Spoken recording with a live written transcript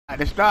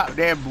To stop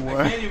that boy.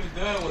 I can't even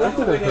done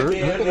with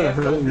that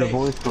hurt your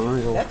voice for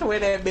real. That's the way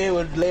that man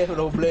was laughing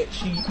on black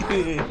sheep.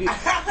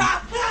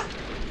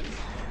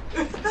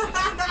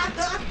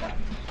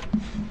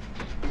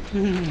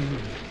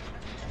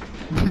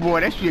 Boy,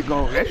 that shit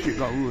go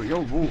ruin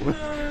your boy.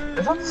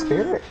 Is that the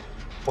spirit?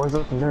 Or is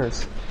that the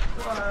nurse?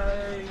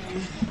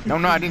 No,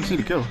 I didn't see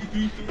the killer.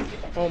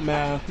 Oh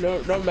man,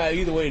 no matter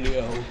either way they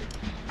go.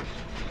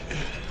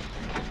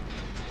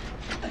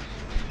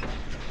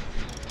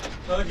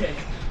 Okay,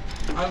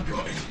 I'm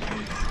going.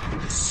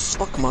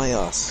 Suck my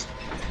ass.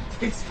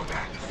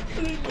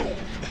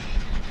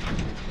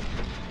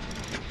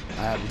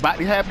 About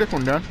to have this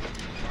one done.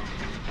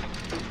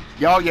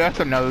 Y'all, yeah, it's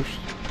a nurse.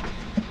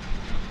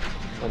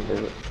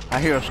 Undo it. I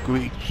hear a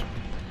screech.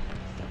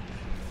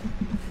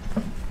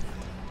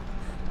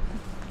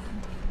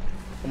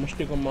 I'm gonna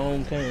stick on my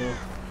own cam.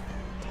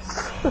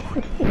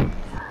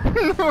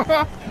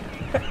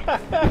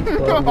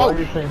 Well, what are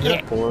you saying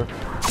that for?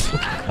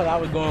 Cause I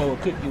was going where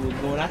Cookie was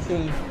going. I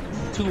seen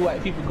two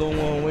white people go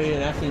one way,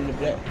 and I seen the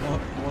black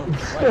one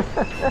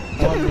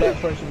black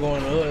person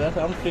going the other. That's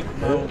why I'm sticking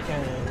my own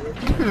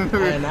cam.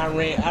 And I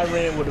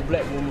ran with the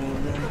black woman was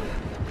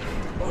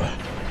running.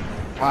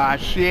 Ah,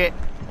 shit.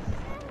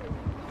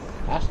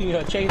 I seen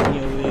her chasing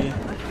you over there.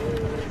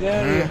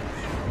 Yeah.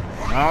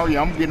 Oh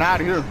yeah, I'm getting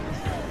out of here.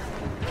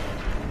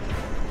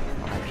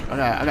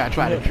 I gotta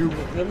try to juke.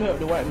 Let me help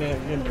the white man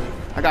remember.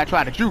 I gotta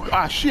try to juke.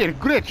 Ah, shit, it's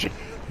glitching.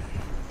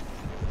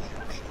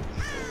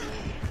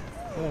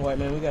 Come on, white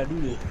man, we gotta do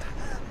this.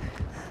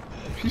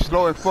 She's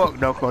slow as fuck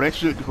though, cause it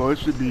should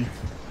be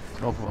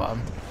no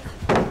problem.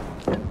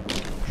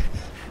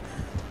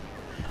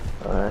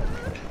 Alright.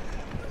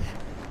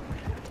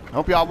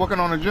 Hope y'all working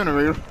on a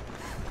generator.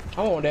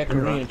 I want that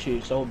Korean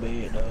chick so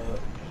bad, dog.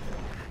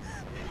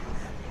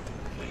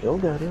 You'll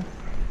get it.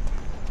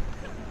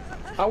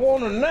 I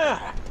want her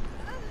now.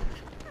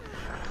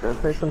 Gonna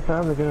take some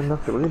time to get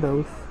enough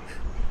Doritos.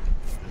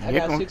 I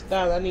got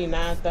 6,000. I need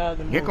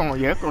 9,000 more.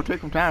 It's gonna take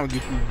some time to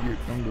get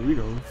some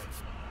Doritos.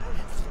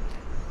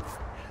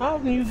 How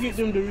can you get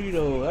them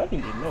Doritos? I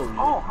didn't get no.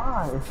 Oh,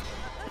 hi.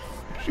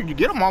 Shit, you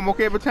get them almost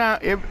every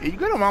time. You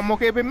get them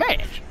almost every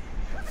match.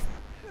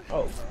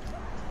 Oh.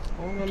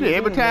 Shit,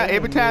 every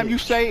time you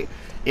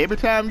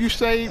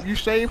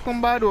save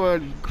somebody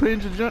or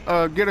cleanse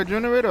get a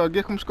generator or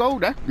get some skull,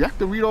 that's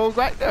Doritos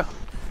right there.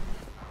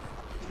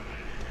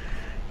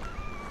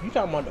 You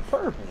talking about the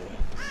purple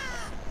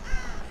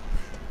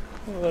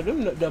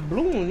one? The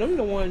blue one, them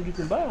the ones you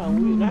can buy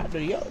with, not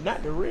the yellow,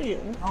 not the red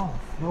one.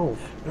 Oh,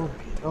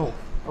 no.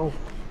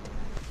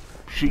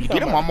 Shit, you get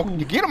them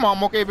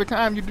almost every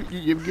time you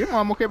get them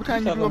almost every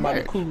time you do a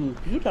match. You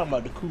talking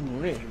about the cool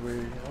ranch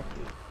version?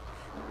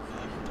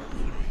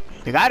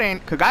 Cause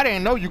I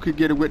didn't know you could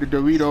get it with the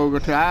Doritos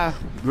until I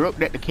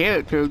looked at the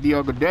characters the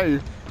other day,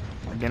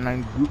 and then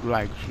I looked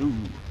like, shoot.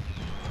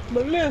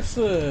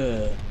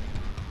 Melissa.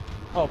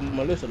 Oh,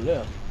 Melissa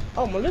left.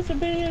 Oh, Melissa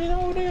been in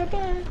over there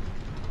thing.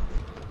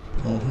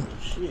 Oh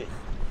shit.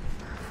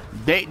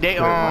 They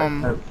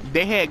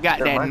had got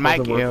that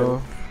mic error.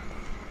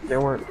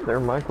 Their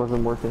mic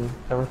wasn't working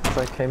ever since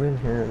I came in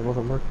here. It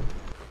wasn't working.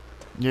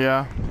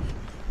 Yeah.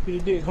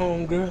 Eat a dick,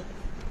 home girl.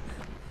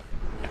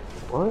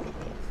 What?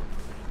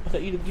 I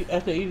said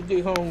eat a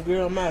dick, home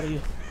girl. I'm out of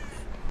here.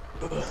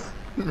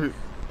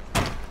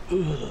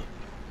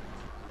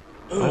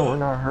 Oh, we're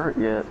not hurt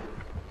yet.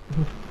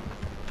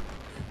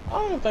 I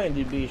don't think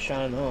they'd be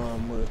shining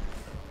on with.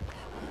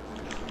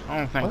 I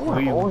don't think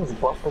I always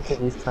bump into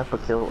these type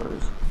of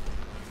killers.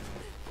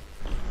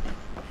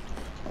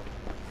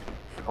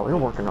 Oh, you're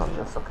working on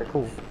this. Okay,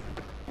 cool.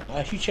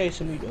 She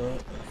chasing me,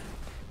 dog.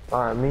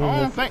 Alright, I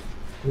don't think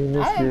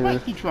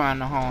he trying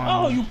to harm me.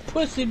 Oh, you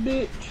pussy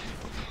bitch.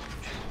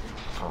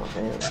 Oh,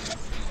 damn.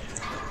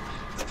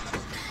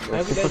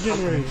 I get that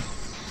generator.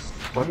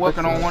 I'm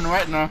working on one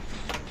right now.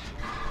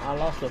 I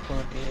lost a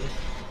punk ass.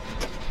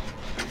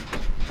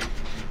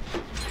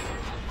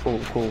 Cool.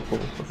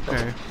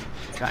 Okay,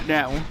 got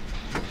that one.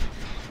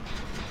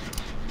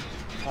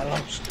 I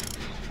lost.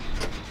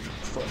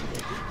 Fuck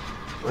nigga.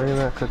 Where you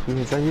at, Cookie?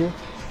 Is that you?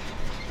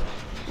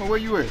 Well, where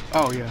you at?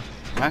 Oh yeah,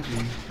 I see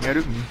you. Yeah,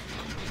 this me.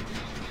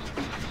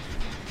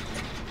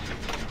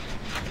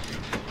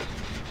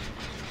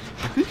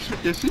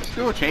 Is she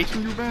still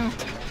chasing you, man?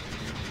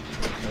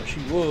 No, she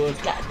was.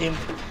 Goddamn.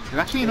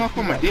 I seen her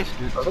from a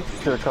distance. I think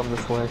she's gonna come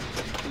this way.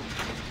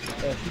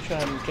 Yeah, she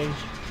trying to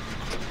chase.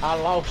 I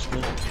lost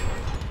her.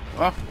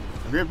 Oh,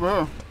 good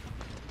bro.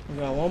 We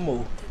got one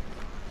more.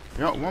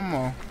 Yep, one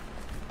more.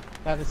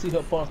 I can see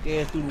her punk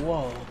ass through the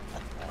wall.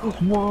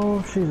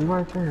 Whoa, she's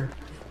right there.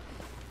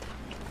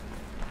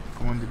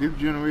 Going to this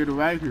generator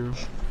right here.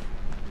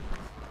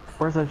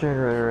 Where's that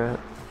generator at?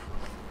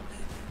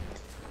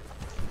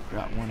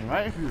 Got one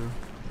right here.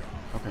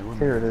 Okay, wait a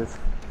Here minute. it is.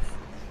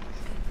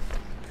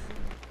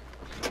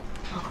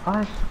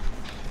 Hi.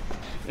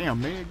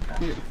 Damn, man,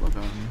 get the fuck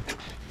out of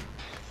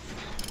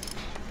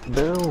me.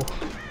 Bill.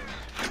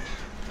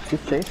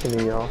 She's chasing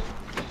me, y'all.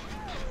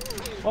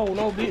 Oh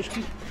no,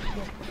 bitch.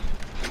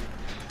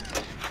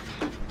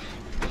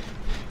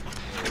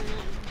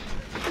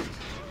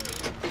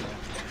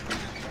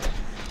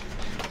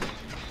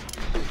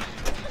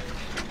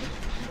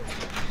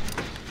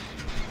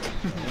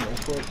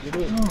 Get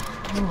it.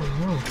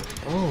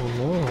 Oh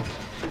no.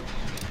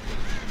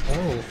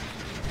 Oh.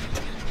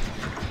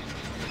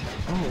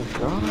 Oh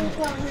god.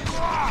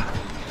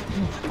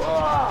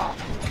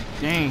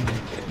 Dang.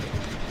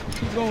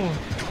 Keep going.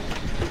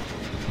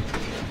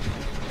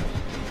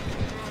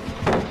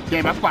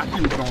 Damn, I thought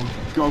she was gonna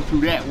go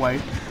through that way.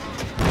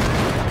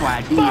 That's why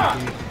I did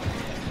it.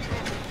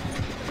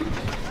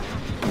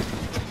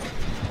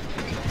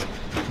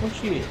 Oh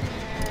shit.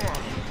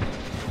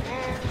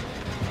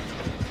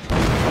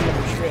 I'm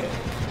gonna shred.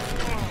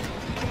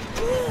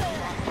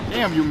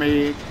 Damn you,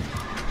 Meg.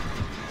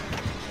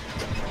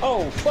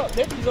 Oh fuck,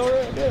 there you go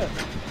right there.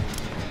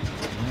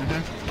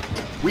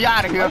 We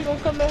out of Why here. you gonna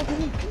come after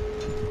me?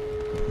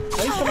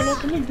 Why you coming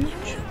after me,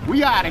 bitch?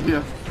 We out of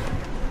here.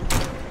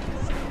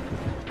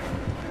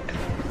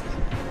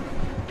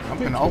 I'm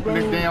gonna open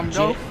this damn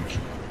door.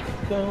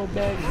 Go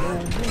back, no.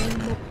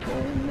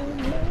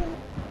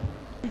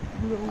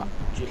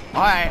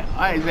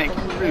 Alright, Zach,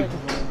 come through.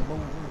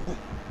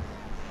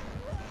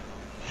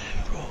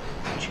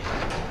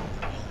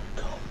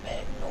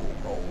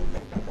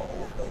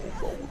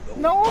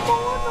 No more.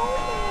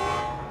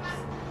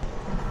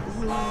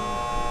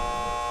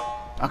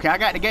 Okay, I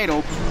got the gate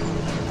open.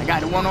 I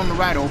got the one on the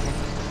right open.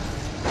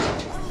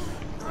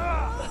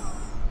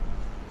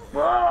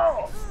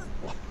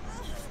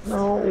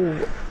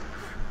 No.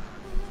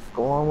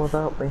 Go on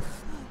without me.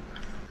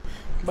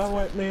 By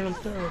white man, I'm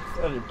sorry.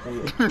 I didn't play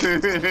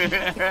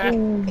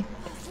it.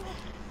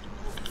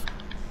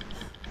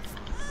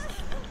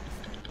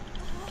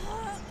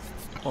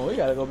 Oh, we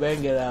gotta go back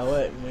and get our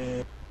white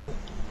man.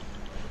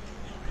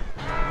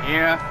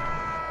 Yeah.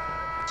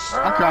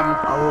 I'm coming.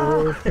 I would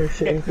really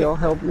appreciate if y'all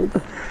help me.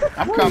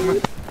 I'm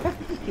coming.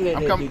 Let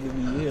I'm that coming. nigga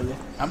be yelling.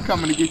 I'm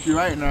coming to get you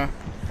right now.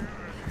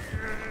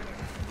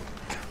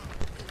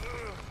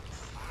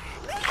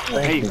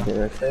 Thank you,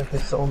 Derek. Thank you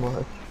so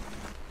much.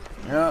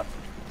 Yep.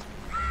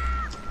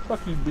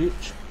 Fuck you,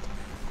 bitch.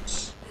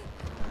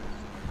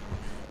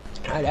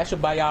 Alright, that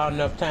should buy y'all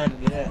enough time to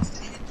get that.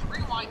 Hit the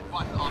rewind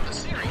button on the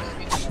series in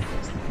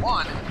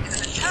 2001 in an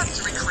attempt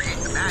to recreate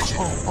the magic.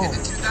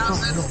 In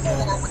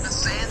 2004, when the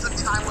Sands of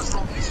Time was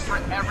released for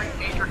every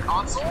major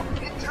console,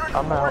 it turned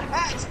four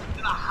heads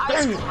in a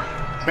high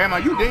score. Bam, are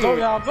you dead? Go,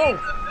 y'all, go.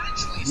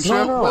 You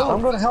sure? No,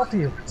 I'm gonna help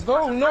you.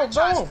 Go, no,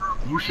 go.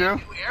 You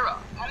sure?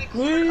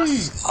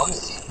 Please.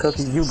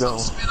 Cookie, you go.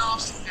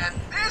 Spin-offs, and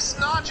this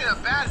not in a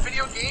bad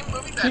video game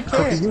movie that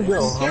Cookie, you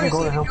go. I'm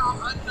gonna help you.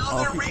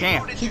 Oh, she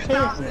can't. She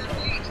can't. They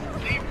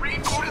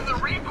rebooted the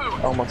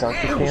reboot. Oh my god,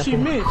 she She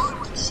can't.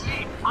 missed.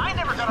 I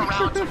never got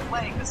around to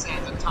playing the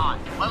Sands of Time,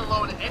 let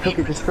alone any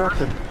Cookie,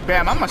 distracted.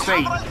 Bam, I'ma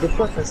save.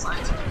 Distracted.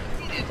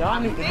 Y'all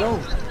need to go.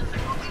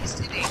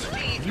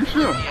 You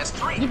sure? This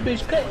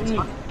bitch cutting me.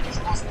 Come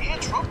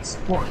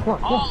on.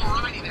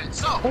 Alrighty then,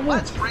 so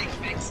let's break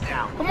things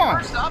down. Come on.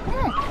 First up, Come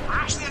on. you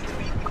actually have to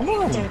beat the Come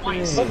on.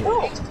 twice. Let's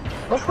go.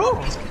 Let's go.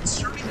 He's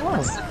conserving the Come on.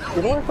 Get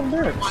flexibility away from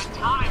Derek. my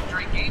time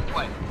during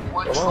gameplay.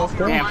 One Come on, trophy let's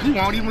go. Damn, she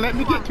won't even let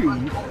me get to you.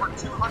 over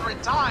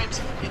 200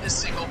 times in a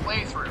single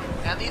playthrough,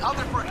 and the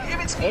other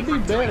prohibits me It'd be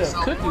from better doing if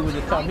so Cookie would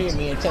have come here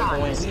me and take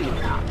away and eat it.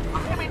 I'm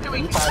gonna be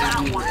doing You probably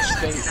that be one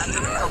straight. instead.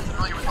 I'm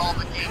familiar with all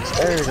the games.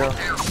 There you go.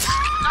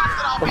 Not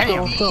that I'll be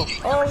Damn. Let's go.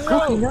 Oh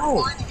Cookie,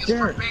 no. no.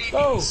 Derek.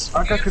 Oh. I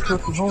got your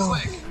cookie. Hold on.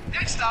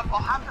 Next up, I'll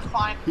have to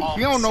find all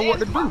You don't know what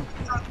to do.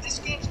 This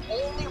game's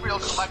only real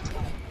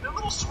collectible. The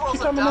little swirls She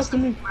of coming dust up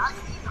to me.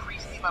 gradually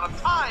increase the amount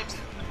of times.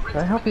 Can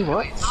I help you,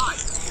 what?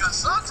 Because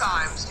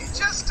sometimes you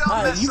just don't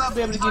Alright, mess you up should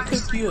be able to get the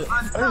Cookie up.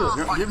 enough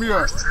Early. on Give me your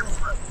up. first trip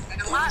through.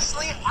 And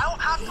lastly, I'll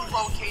have to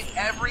locate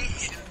every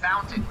hidden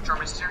fountain, which are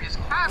mysterious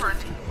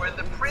caverns where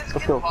the prince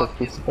Let's can go, bug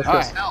Cookie. his Let's go.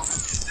 himself.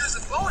 There's a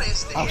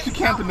bonus to Oh, she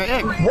camping the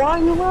egg. Why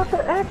you at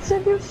the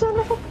exit, you son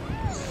of a...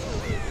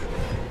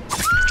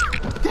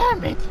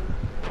 Damn it.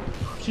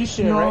 She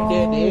sitting right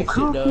there at the exit,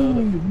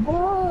 Cookie.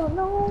 dog.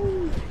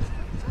 No.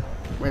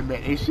 Wait a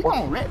minute, is she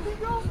gonna let me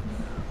go?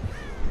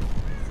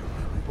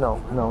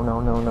 No.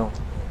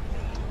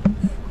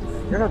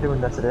 You're not doing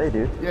that today,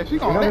 dude. Yeah, she You're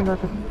gonna not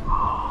let doing me. that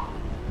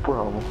today.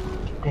 Bro.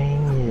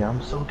 Dang it,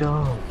 I'm so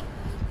dumb.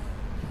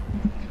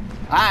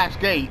 I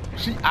escaped.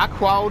 I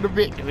crawled to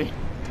victory.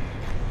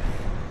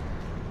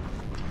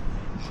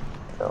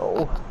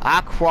 No.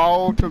 I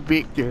crawled to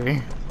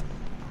victory.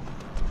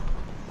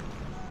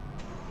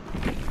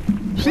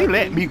 She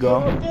let me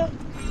go.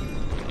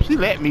 She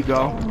let me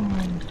go.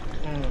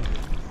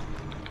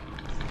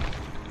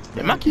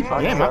 Damn, I keep.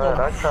 Damn,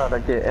 I tried to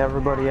get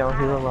everybody out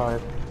here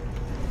alive.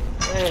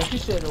 Man, she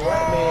said the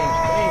white man's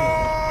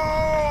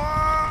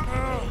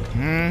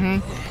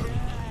famous.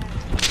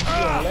 You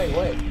don't like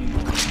what?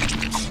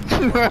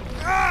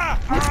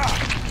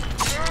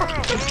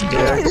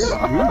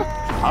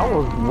 Yeah, I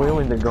was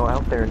willing to go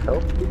out there and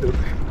help you.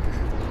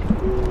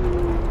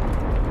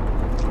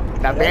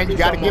 Now, man, you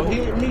gotta give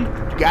hit him. me.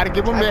 You gotta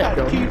give him I that tried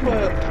to though. keep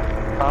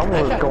her. I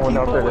was tried to going keep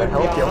out there up to with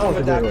help you. I y'all,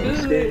 wasn't but I doing couldn't.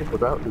 escape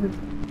without you.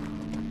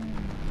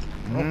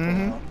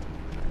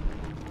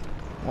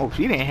 Oh,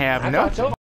 she didn't have I nothing. thought